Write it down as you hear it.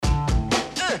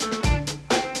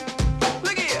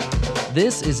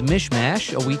This is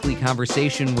MichMash, a weekly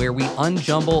conversation where we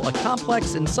unjumble a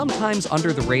complex and sometimes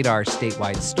under-the-radar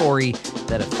statewide story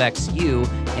that affects you.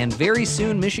 And very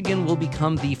soon, Michigan will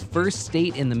become the first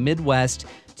state in the Midwest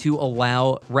to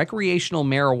allow recreational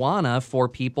marijuana for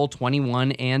people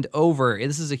 21 and over.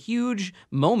 This is a huge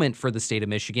moment for the state of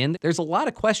Michigan. There's a lot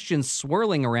of questions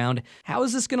swirling around. How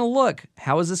is this going to look?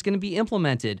 How is this going to be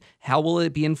implemented? How will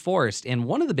it be enforced? And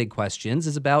one of the big questions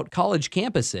is about college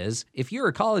campuses. If you're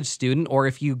a college student or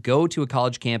if you go to a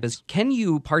college campus, can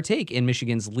you partake in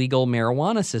Michigan's legal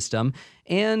marijuana system?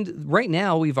 And right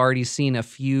now, we've already seen a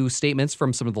few statements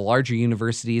from some of the larger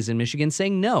universities in Michigan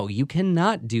saying, no, you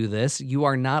cannot do this. You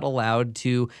are not allowed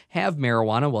to have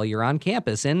marijuana while you're on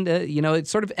campus. And,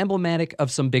 it's sort of emblematic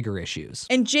of some bigger issues.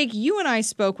 And Jake, you and I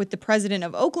spoke with the president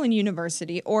of Oakland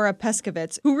University, Ora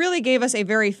Pescovitz, who really gave us a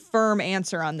very firm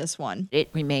answer on this one. It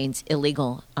remains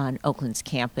illegal on Oakland's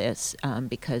campus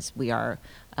because we are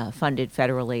funded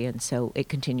federally, and so it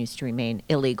continues to remain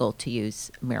illegal to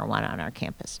use marijuana on our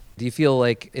campus. Do you feel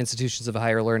like institutions of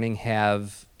higher learning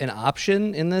have an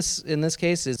option in this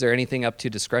case? Is there anything up to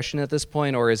discretion at this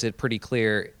point, or is it pretty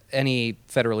clear any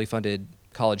federally funded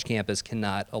college campus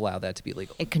cannot allow that to be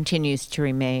legal? It continues to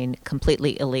remain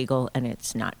completely illegal, and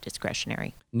it's not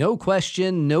discretionary. No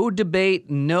question, no debate,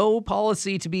 no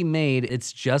policy to be made.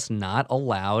 It's just not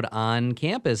allowed on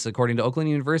campus, according to Oakland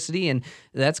University, and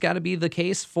that's got to be the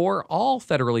case for all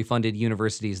federally funded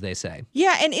universities, they say.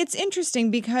 Yeah, and it's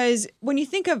interesting because when you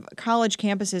think of college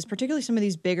campuses, particularly some of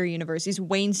these bigger universities,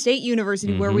 Wayne State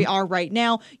University, where we are right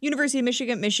now, University of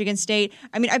Michigan, Michigan State,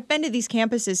 I mean, I've been to these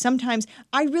campuses. Sometimes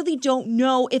I really don't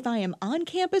know if I am on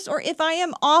campus or if I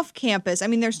am off campus. I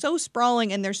mean, they're so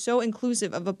sprawling and they're so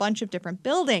inclusive of a bunch of different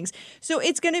buildings. So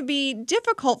it's going to be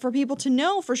difficult for people to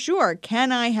know for sure.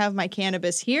 Can I have my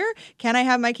cannabis here? Can I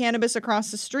have my cannabis across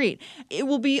the street? It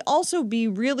will also be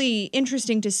really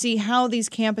interesting to see how these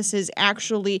campuses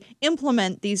actually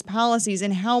implement these policies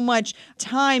and how much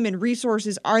time and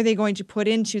resources are they going to put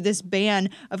into this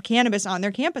ban of cannabis on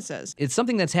their campuses. It's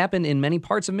something that's happened in many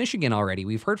parts of Michigan already.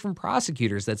 We've heard from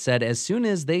prosecutors that said as soon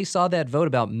as they saw that vote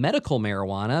about medical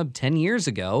marijuana 10 years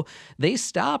ago, they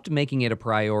stopped making it a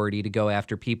priority to go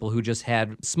after people who just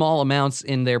had small amounts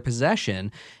in their possession.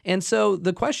 And so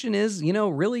the question is,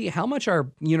 really, how much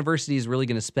are universities really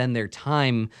going to spend their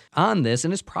time on this?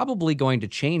 And it's probably going to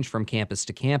change from campus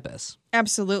to campus.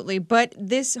 Absolutely. But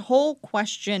this whole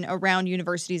question around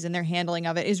universities and their handling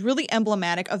of it is really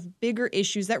emblematic of bigger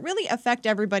issues that really affect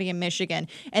everybody in Michigan.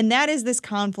 And that is this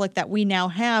conflict that we now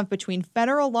have between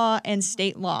federal law and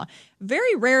state law.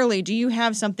 Very rarely do you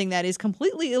have something that is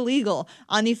completely illegal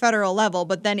on the federal level,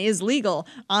 but then is legal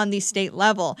on the state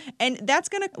level. And that's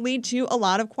going to lead to a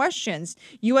lot of questions.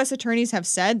 U.S. attorneys have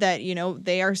said that,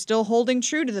 they are still holding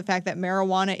true to the fact that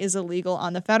marijuana is illegal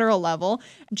on the federal level.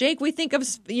 Jake, we think of,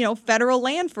 federal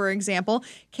land, for example.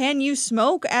 Can you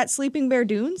smoke at Sleeping Bear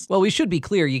Dunes? Well, we should be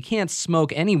clear. You can't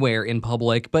smoke anywhere in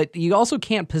public, but you also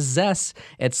can't possess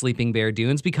at Sleeping Bear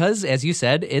Dunes because, as you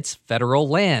said, it's federal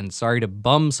land. Sorry to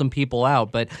bum some people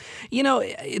out, but,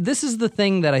 this is the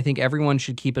thing that I think everyone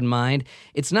should keep in mind.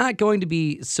 It's not going to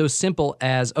be so simple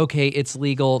as, okay, it's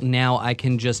legal, now I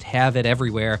can just have it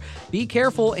everywhere. Be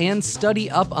careful and study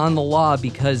up on the law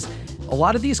because a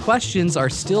lot of these questions are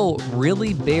still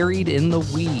really buried in the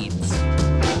weeds.